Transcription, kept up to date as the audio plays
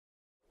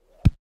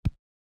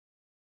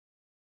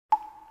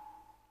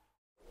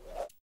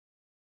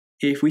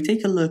If we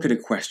take a look at a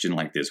question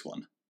like this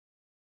one,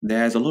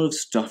 there's a lot of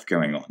stuff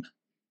going on.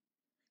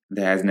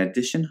 There's an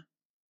addition,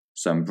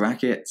 some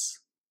brackets,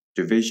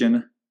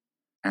 division,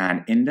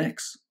 an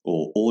index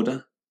or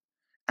order,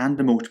 and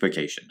a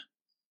multiplication.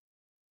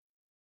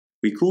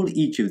 We call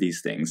each of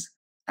these things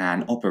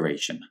an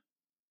operation,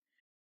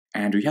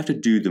 and we have to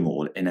do them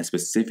all in a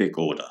specific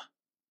order.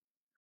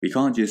 We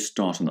can't just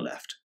start on the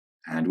left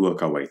and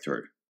work our way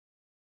through.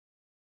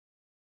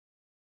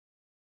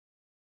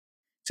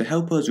 To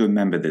help us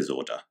remember this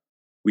order,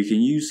 we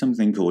can use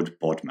something called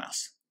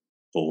BODMAS,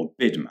 or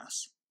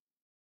BIDMAS,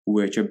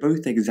 which are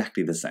both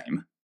exactly the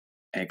same,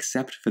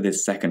 except for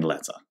this second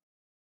letter,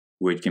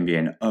 which can be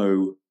an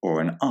O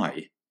or an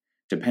I,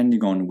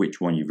 depending on which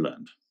one you've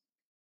learned.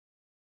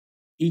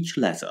 Each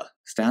letter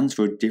stands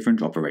for a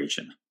different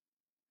operation,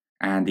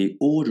 and the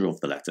order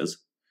of the letters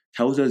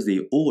tells us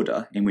the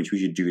order in which we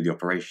should do the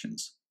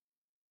operations.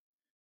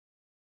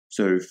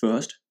 So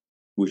first,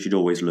 we should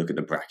always look at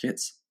the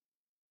brackets.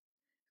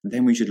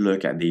 Then we should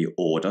look at the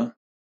order,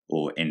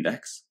 or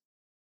index,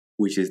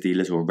 which is the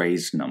little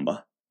raised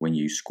number when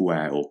you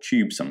square or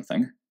cube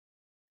something,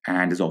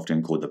 and is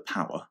often called the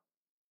power.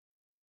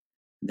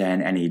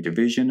 Then any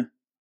division,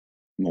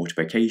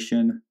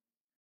 multiplication,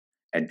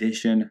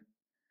 addition,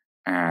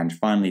 and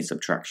finally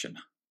subtraction.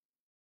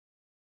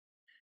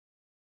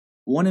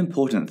 One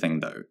important thing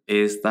though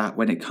is that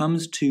when it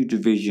comes to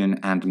division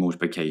and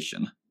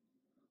multiplication,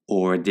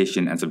 or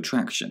addition and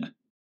subtraction,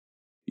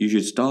 you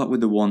should start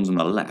with the ones on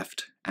the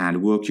left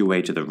and work your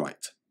way to the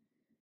right.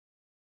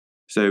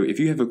 So if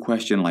you have a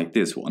question like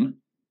this one,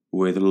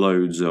 with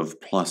loads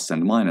of plus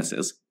and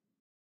minuses,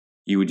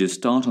 you would just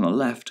start on the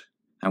left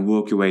and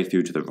work your way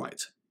through to the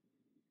right.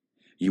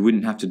 You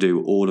wouldn't have to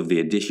do all of the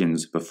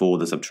additions before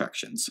the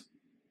subtractions.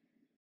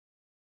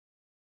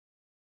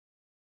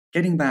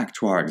 Getting back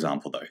to our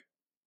example though,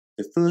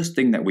 the first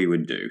thing that we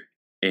would do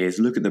is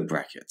look at the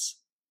brackets.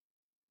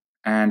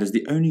 And as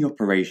the only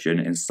operation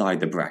inside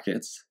the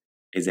brackets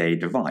is a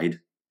divide,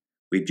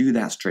 we do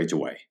that straight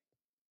away.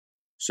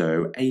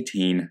 So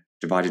 18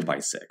 divided by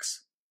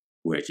 6,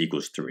 which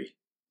equals 3.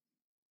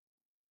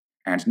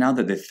 And now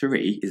that the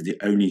 3 is the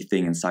only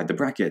thing inside the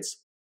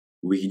brackets,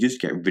 we can just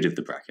get rid of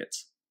the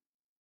brackets.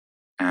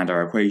 And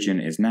our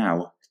equation is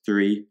now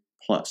 3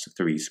 plus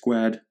 3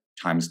 squared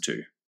times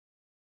 2.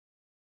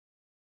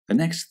 The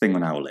next thing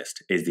on our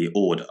list is the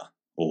order,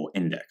 or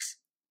index,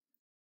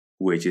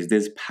 which is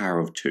this power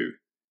of 2.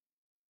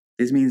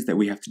 This means that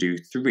we have to do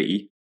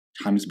 3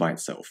 times by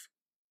itself.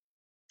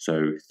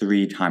 So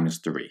 3 times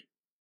 3,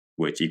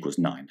 which equals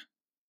 9.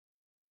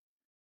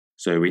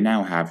 So we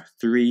now have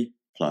 3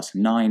 plus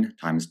 9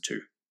 times 2.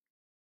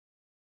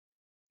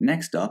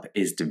 Next up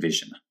is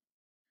division,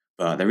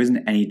 but there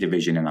isn't any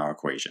division in our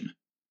equation,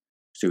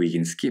 so we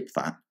can skip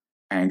that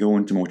and go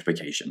on to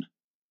multiplication,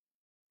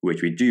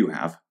 which we do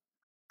have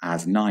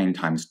as 9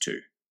 times 2,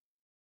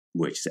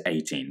 which is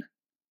 18,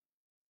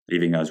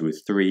 leaving us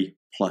with 3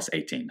 plus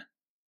 18.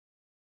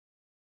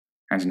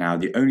 And now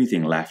the only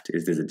thing left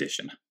is this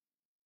addition.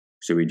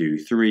 So we do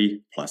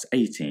 3 plus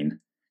 18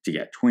 to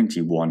get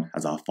 21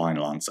 as our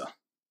final answer.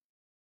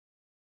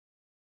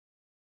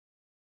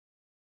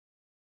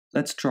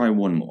 Let's try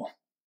one more.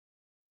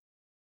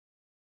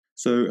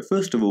 So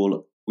first of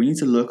all, we need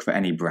to look for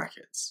any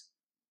brackets.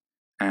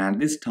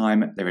 And this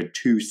time there are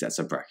 2 sets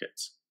of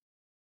brackets.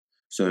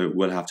 So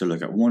we'll have to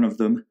look at one of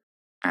them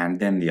and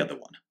then the other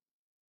one.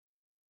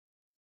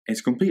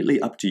 It's completely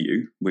up to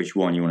you which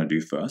one you want to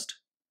do first,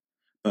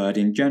 but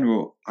in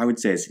general, I would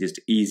say it's just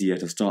easier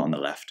to start on the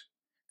left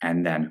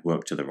and then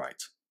work to the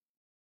right.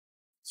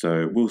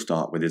 So we'll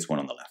start with this one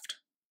on the left.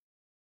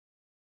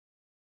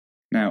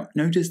 Now,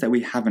 notice that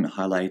we haven't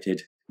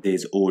highlighted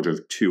this order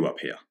of 2 up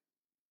here.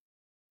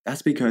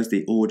 That's because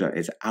the order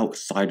is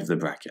outside of the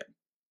bracket,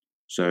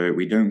 so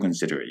we don't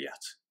consider it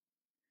yet.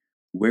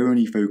 We're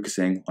only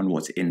focusing on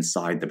what's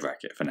inside the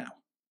bracket for now.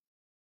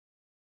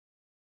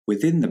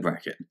 Within the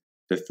bracket,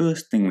 the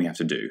first thing we have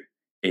to do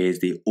is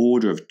the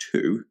order of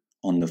 2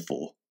 on the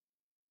 4.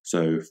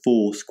 So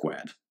 4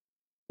 squared,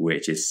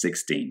 which is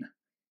 16,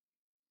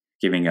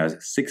 giving us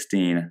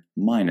 16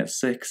 minus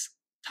 6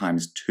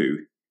 times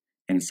 2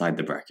 inside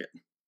the bracket.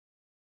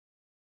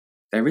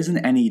 There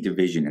isn't any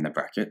division in the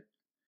bracket,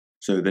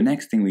 so the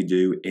next thing we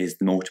do is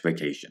the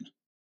multiplication,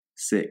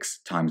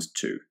 6 times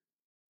 2,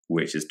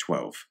 which is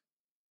 12.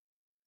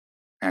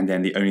 And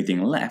then the only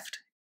thing left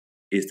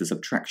is the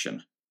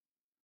subtraction.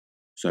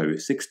 So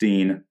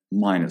 16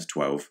 minus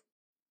 12,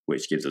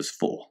 which gives us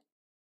 4.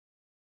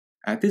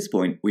 At this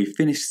point, we've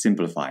finished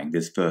simplifying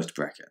this first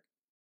bracket.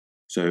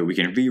 So we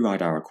can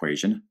rewrite our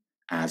equation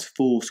as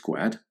 4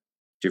 squared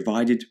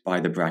divided by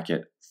the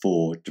bracket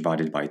 4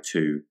 divided by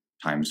 2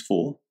 times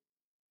 4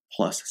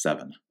 plus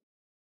 7.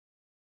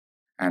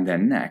 And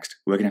then next,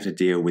 we're going to have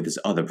to deal with this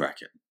other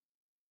bracket.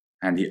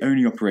 And the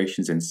only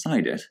operations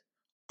inside it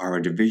are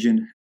a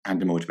division and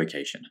a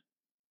multiplication.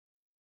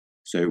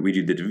 So we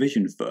do the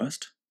division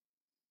first,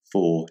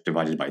 4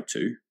 divided by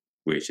 2,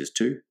 which is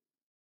 2.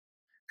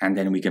 And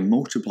then we can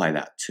multiply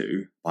that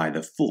 2 by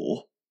the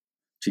 4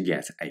 to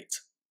get 8.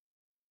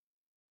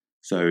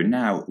 So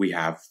now we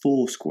have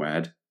 4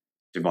 squared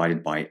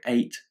divided by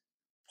 8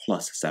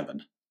 plus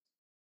 7.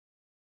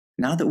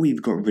 Now that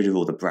we've got rid of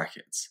all the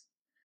brackets,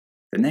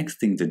 the next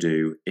thing to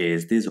do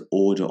is this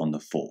order on the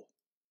 4.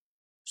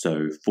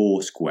 So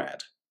 4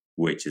 squared,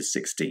 which is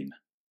 16.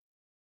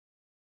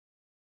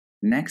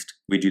 Next,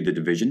 we do the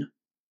division.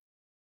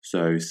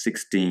 So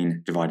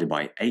 16 divided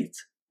by 8,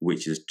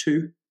 which is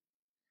 2.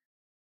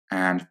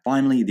 And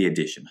finally, the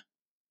addition.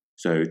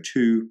 So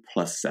 2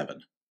 plus 7,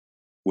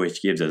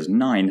 which gives us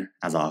 9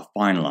 as our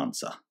final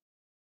answer.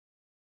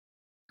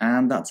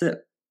 And that's it.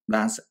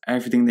 That's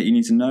everything that you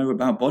need to know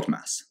about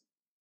BODMAS.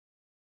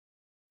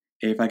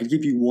 If I could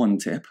give you one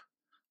tip,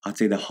 I'd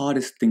say the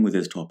hardest thing with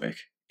this topic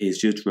is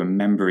just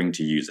remembering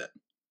to use it.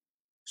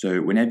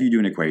 So whenever you do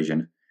an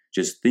equation,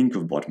 just think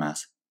of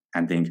BODMAS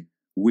and think,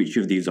 which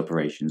of these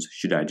operations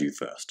should I do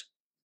first?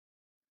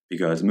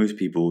 Because most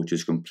people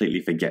just completely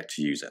forget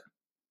to use it,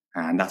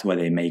 and that's where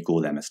they make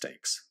all their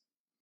mistakes.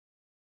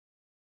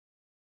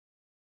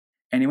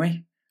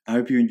 Anyway, I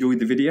hope you enjoyed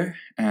the video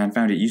and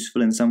found it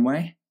useful in some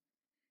way.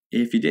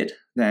 If you did,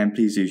 then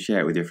please do share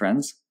it with your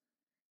friends,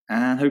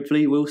 and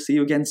hopefully we'll see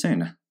you again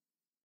soon.